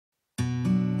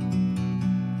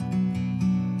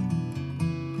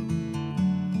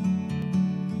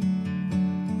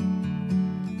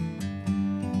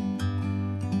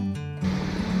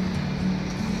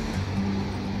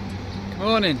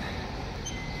Morning.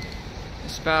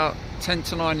 It's about 10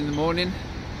 to 9 in the morning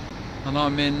and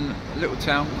I'm in a little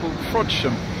town called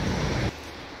Frodsham.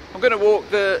 I'm going to walk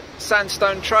the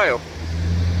Sandstone Trail.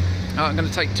 I'm going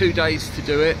to take 2 days to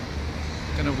do it.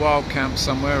 I'm going to wild camp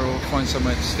somewhere or find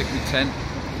somewhere to stick my tent.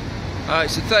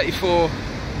 It's a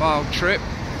 34-mile trip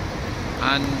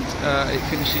and it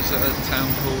finishes at a town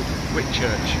called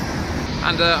Whitchurch.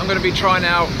 And I'm going to be trying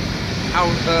out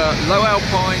Low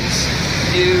Alpine's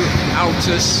new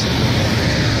Altus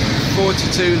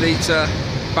 42 litre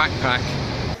backpack.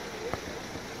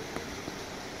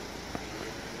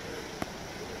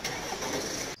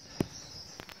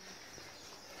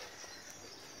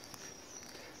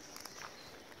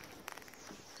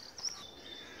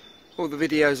 All the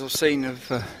videos I've seen of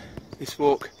this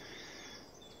walk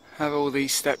have all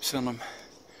these steps on them.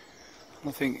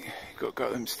 I think you've got to go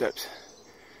up them steps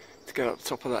to get up the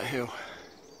top of that hill.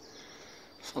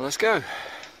 So let's go.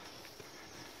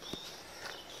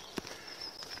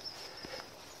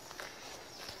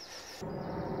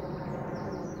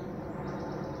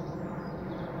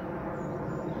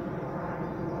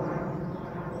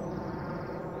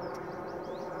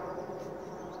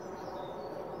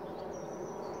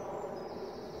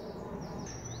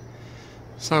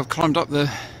 So I've climbed up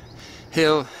the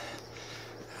hill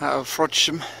out of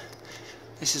Frodsham.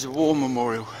 This is a war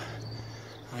memorial.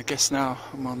 I guess now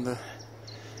I'm on the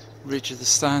ridge of the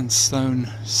Sandstone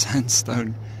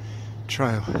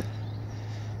Trail.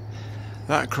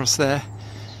 That across there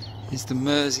is the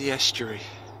Mersey estuary,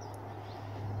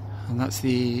 and that's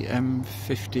the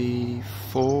M54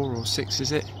 or 6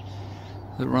 is it,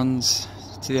 that runs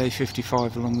to the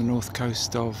A55 along the north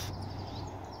coast of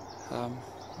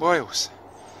Wales.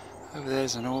 Over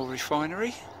there's an oil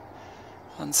refinery,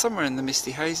 and somewhere in the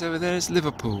misty haze over there is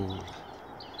Liverpool,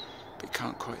 but you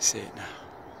can't quite see it now.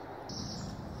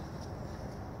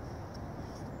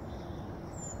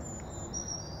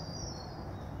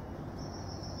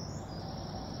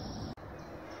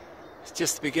 It's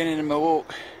just the beginning of my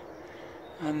walk,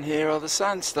 and here are the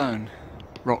sandstone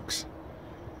rocks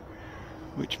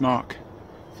which mark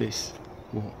this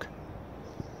walk,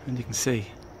 and you can see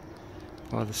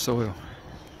by the soil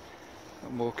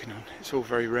I'm walking on, it's all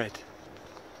very red.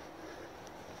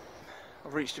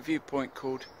 I've reached a viewpoint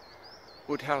called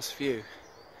Woodhouse View,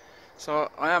 so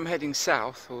I am heading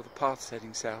south, or the path's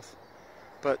heading south,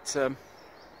 but I've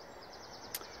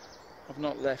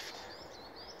not left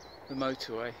the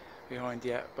motorway behind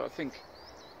yet, but I think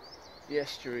the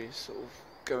estuary is sort of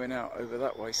going out over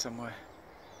that way somewhere,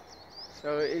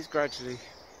 so it is gradually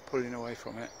pulling away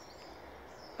from it.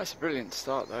 That's a brilliant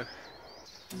start though.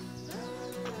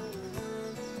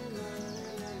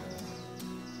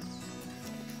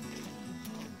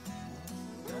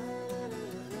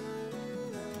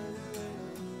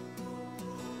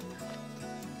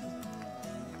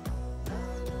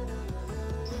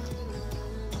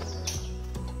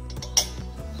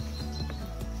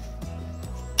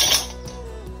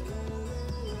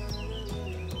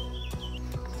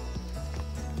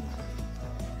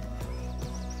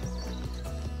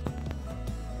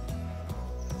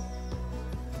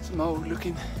 Some old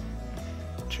looking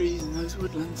trees in those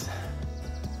woodlands.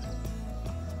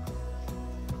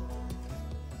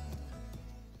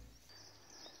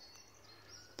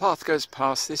 The path goes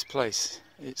past this place.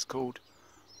 It's called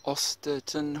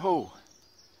Osterton Hall,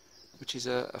 which is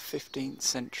a 15th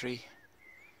century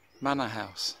manor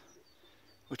house,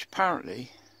 which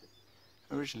apparently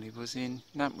originally was in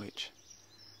Nantwich,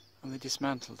 and they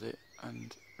dismantled it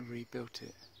and rebuilt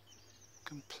it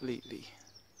completely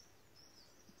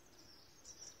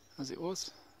as it was.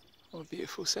 What a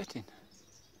beautiful setting.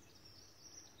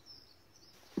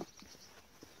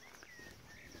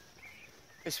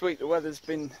 This week the weather's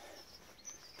been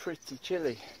pretty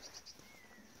chilly,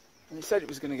 and they said it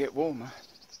was going to get warmer,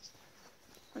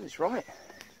 and it's right.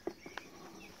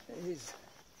 It is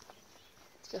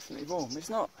definitely warm.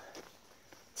 It's not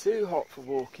too hot for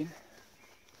walking,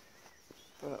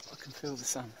 but I can feel the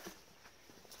sun,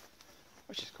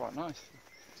 which is quite nice.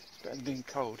 It's better than being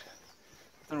cold.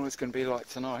 I don't know what it's going to be like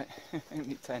tonight in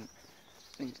my tent.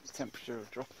 I think the temperature will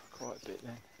drop quite a bit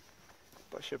then,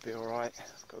 but I should be alright.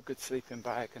 I've got a good sleeping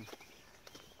bag and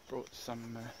brought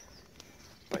some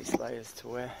base layers to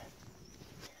wear.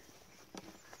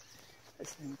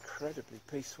 It's an incredibly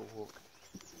peaceful walk.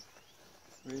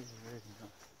 Really, really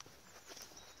nice.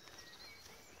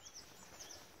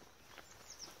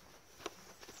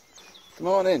 Good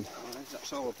morning. Oh, is that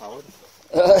solar powered?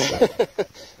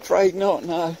 Afraid not,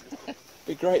 no.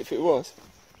 Be great if it was.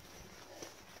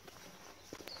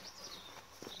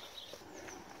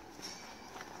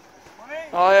 Morning.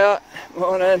 Hiya,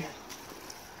 morning.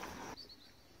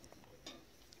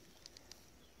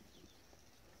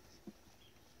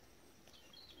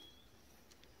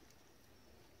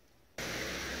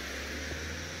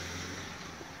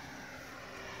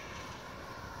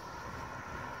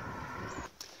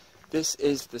 This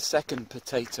is the second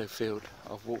potato field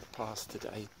I've walked past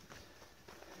today.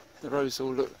 The rows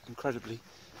all look incredibly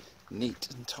neat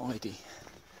and tidy.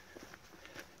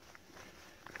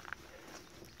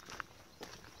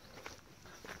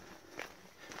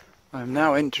 I'm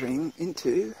now entering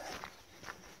into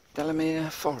Delamere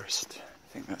Forest.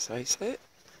 I think that's how you say it.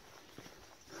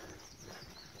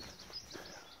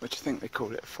 Which I think they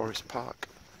call it a forest park.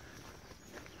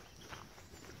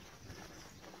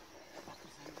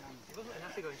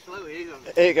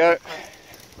 Here you go.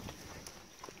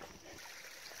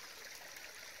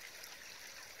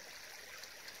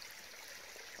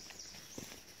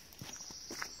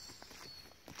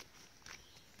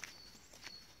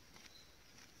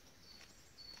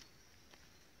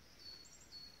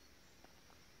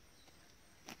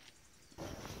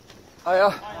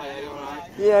 Hiya. Hiya, you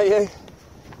alright? Yeah.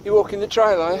 You walking the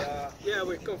trail, are you? Yeah,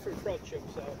 we've gone from Frodsham,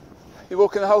 so... You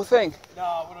walking the whole thing?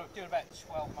 No, we're doing about a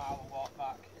 12-mile walk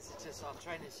back. This is just our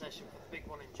training session for the big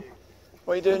one in June.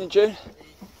 What are you doing in June?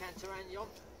 The Canterang Yomp.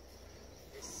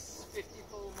 It's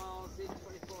 54 miles in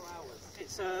 24 hours.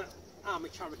 It's an army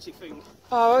charity thing.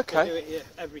 Oh, okay. We do it here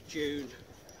every June.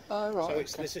 Oh, right.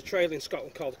 So there's a trail in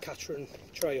Scotland called the Canterang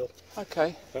Trail.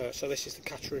 Okay. So this is the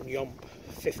Canterang Yomp,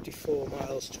 54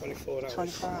 miles, 24 hours.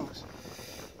 24 hours.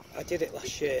 I did it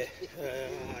last year.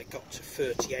 I got to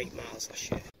 38 miles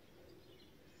last year.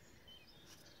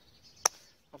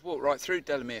 I've walked right through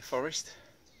Delamere Forest.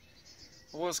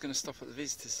 I was going to stop at the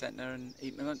visitor centre and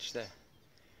eat my lunch there,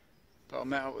 but I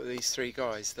met up with these three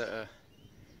guys that are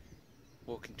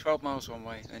walking 12 miles one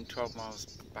way and then 12 miles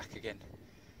back again.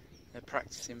 They're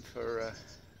practising for a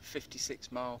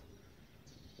 56-mile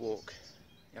walk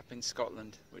up in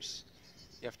Scotland, which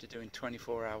you have to do in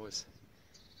 24 hours,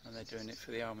 and they're doing it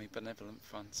for the Army Benevolent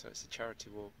Fund, so it's a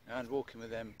charity walk. And walking with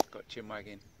them, got chin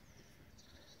wagging,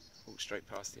 walked straight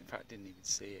past it, in fact didn't even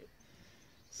see it.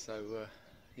 So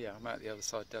yeah, I'm out the other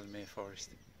side, Delamere Forest.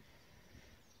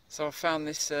 So I found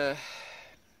this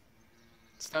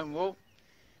stone wall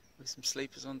with some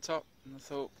sleepers on top, and I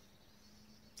thought,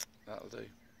 that'll do.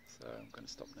 So I'm going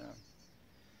to stop now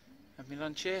and have my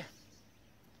lunch here,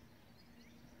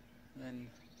 and then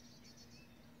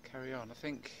carry on. I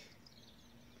think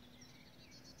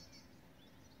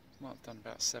I might have done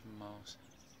about 7 miles.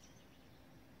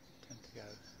 10 to go.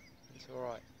 But it's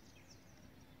alright.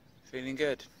 Feeling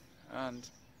good, and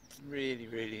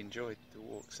really enjoyed the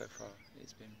walk so far.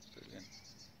 It's been brilliant.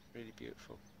 Really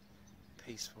beautiful,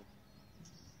 peaceful,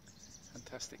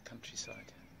 fantastic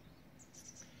countryside.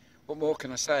 What more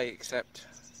can I say except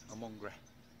I'm hungry?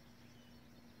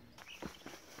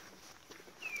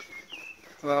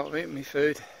 Well, I've eaten my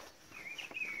food,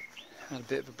 had a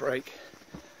bit of a break.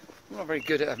 I'm not very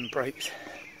good at having breaks.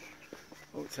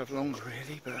 I ought to have longer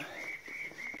really, but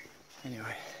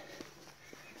anyway,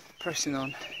 pressing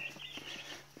on.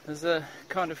 There's a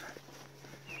kind of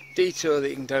detour that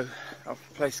you can do up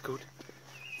a place called,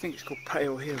 I think it's called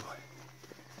Pale Hill.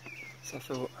 So I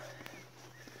thought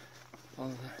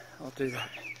I'll do that,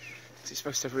 because it's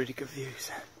supposed to have really good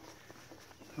views,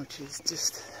 which is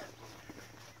just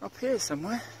up here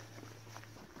somewhere.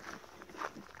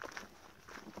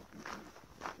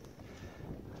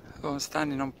 Oh, I'm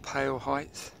standing on Pale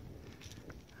Heights.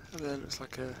 Over there looks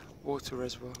like a water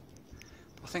reservoir.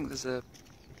 I think there's a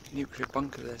nuclear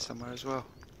bunker there somewhere as well.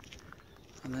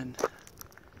 And then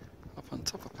up on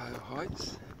top of Pale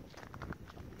Heights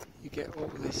you get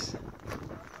all this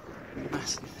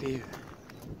massive view.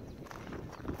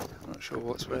 I'm not sure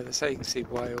what's where. They say you can see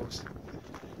whales.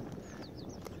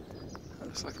 That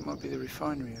looks like it might be the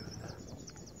refinery over there.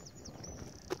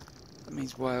 That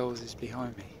means Wales is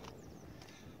behind me.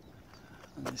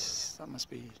 And that must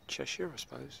be Cheshire, I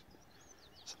suppose.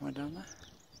 Somewhere down there.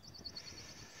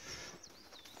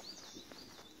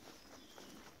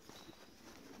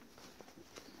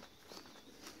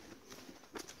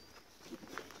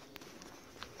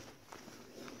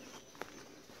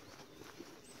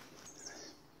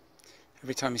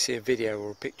 Every time you see a video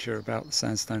or a picture about the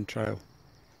Sandstone Trail,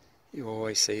 you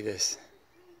always see this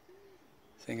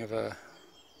thing of a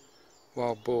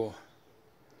wild boar.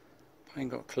 I ain't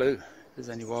got a clue if there's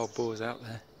any wild boars out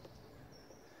there.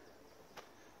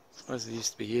 I suppose there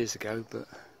used to be years ago, but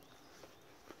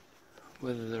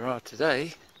whether there are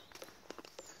today,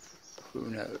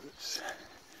 who knows.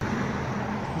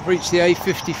 We've reached the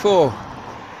A54,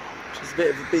 which is a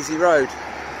bit of a busy road.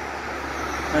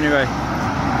 Anyway,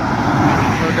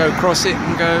 we'll go across it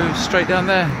and go straight down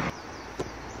there.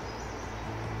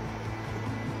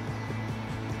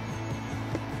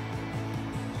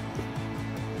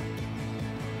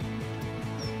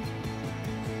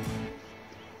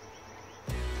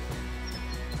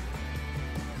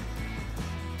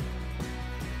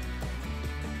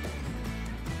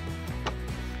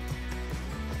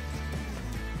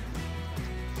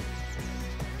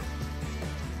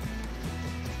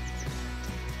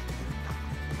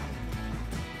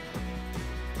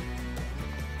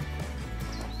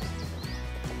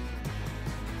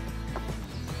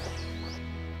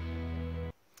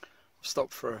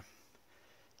 stopped for a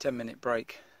 10-minute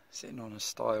break, sitting on a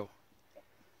stile.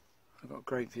 I've got a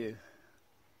great view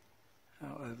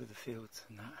out over the fields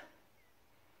and that.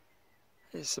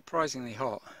 It's surprisingly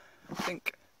hot. I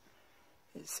think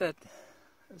it said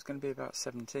it was going to be about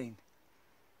 17,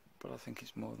 but I think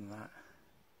it's more than that.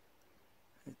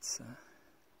 It's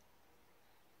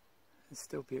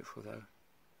still beautiful though.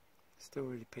 It's still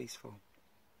really peaceful.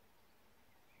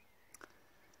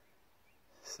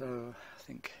 So I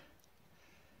think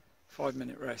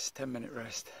 5-minute rest, 10-minute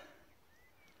rest,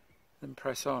 then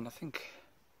press on. I think,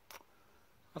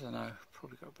 I don't know,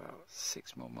 probably got about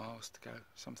 6 more miles to go,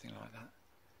 something like that.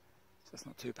 So that's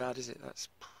not too bad, is it? That's,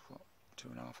 what,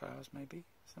 2.5 hours maybe,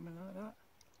 something like that.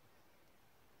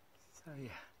 So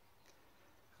yeah,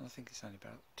 and I think it's only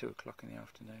about 2 o'clock in the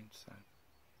afternoon, so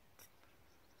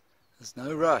there's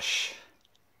no rush.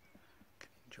 Can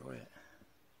enjoy it.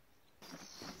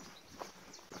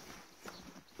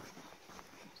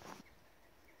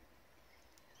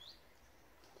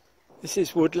 This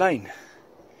is Wood Lane,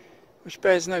 which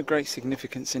bears no great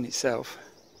significance in itself,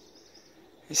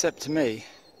 except to me.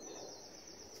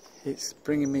 It's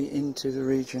bringing me into the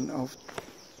region of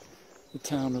the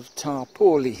town of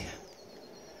Tarporley,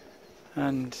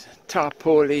 and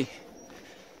Tarporley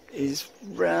is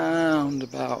round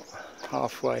about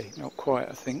halfway, not quite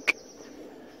I think.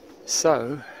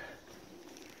 So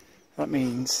that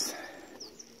means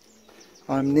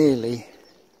I'm nearly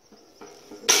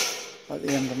at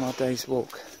the end of my day's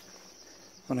walk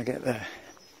when I get there,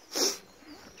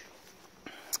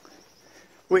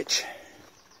 which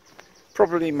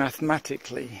probably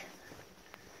mathematically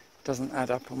doesn't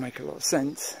add up or make a lot of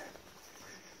sense,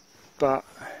 but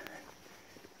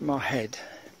in my head,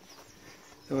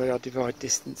 the way I divide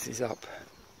distances up,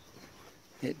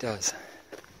 it does.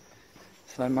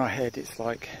 So in my head it's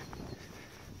like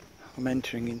I'm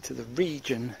entering into the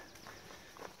region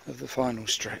of the final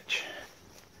stretch.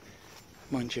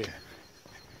 Mind you,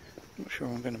 I'm not sure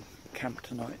I'm going to camp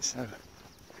tonight, so it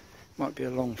might be a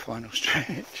long final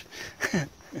stretch.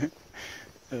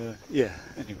 Yeah,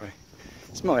 anyway,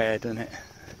 it's my head, isn't it?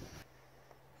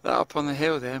 That up on the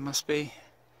hill there must be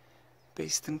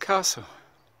Beeston Castle.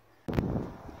 I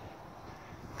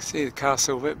can see the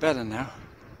castle a bit better now.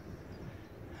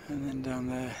 And then down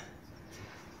there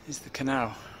is the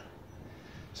canal.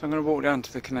 So I'm going to walk down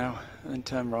to the canal and then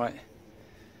turn right.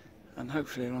 And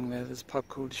hopefully along there's a pub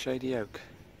called Shady Oak.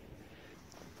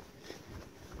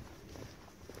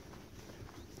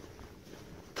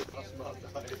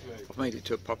 I've made it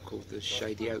to a pub called the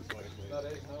Shady Oak.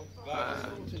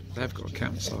 They've got a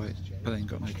campsite, but they ain't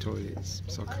got no toilets,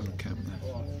 so I can't camp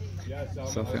there.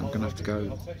 So I think I'm going to have to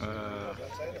go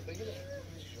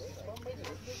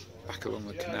back along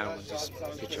the canal and just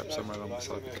pitch up somewhere along the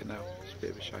side of the canal. It's a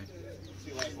bit of a shame.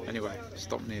 Anyway,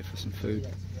 stopping here for some food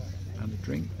and a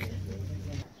drink.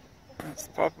 That's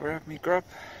the pub where I have my grub.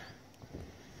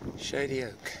 Shady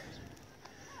Oak.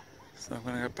 So I'm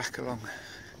going to go back along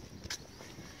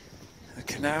the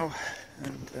canal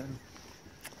and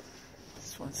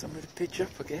just find somewhere to pitch up,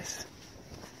 I guess.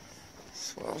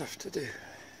 That's what I'll have to do.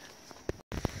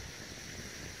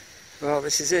 Well,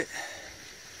 this is it.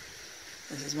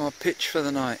 This is my pitch for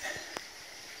the night.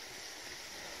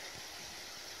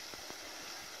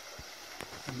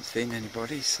 I haven't seen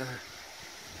anybody, so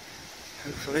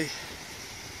hopefully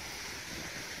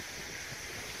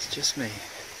it's just me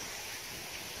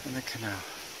and the canal.